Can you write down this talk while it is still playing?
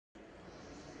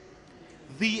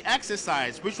The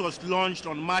exercise, which was launched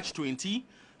on March 20,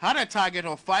 had a target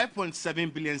of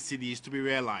 5.7 billion cedis to be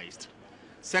realized.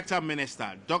 Sector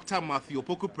Minister Dr.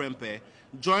 Opoku Prempeh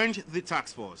joined the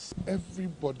task force.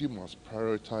 Everybody must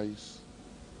prioritize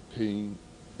paying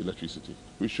electricity.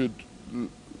 We should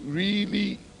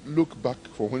really look back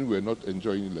for when we were not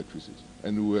enjoying electricity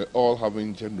and we were all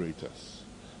having generators.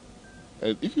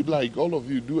 And if you'd like, all of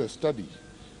you do a study.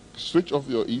 Switch off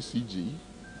your ECG,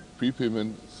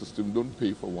 prepayment system, don't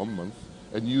pay for 1 month,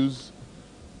 and use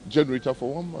generator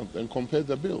for 1 month and compare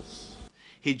the bills.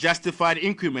 He justified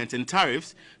increment in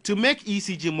tariffs to make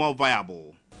ECG more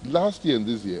viable. Last year and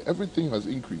this year, everything has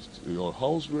increased. Your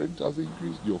house rent has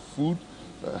increased, your food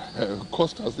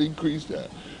cost has increased,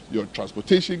 your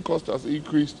transportation cost has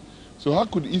increased. So how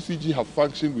could ECG have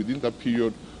functioned within that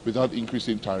period without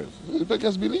increasing tariffs? It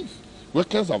beggars belief.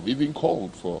 Workers have even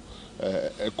called for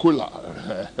a cooler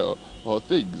or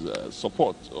things,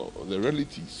 support, or the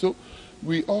reality. So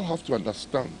we all have to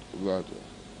understand that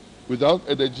without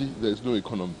energy, there is no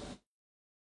economy.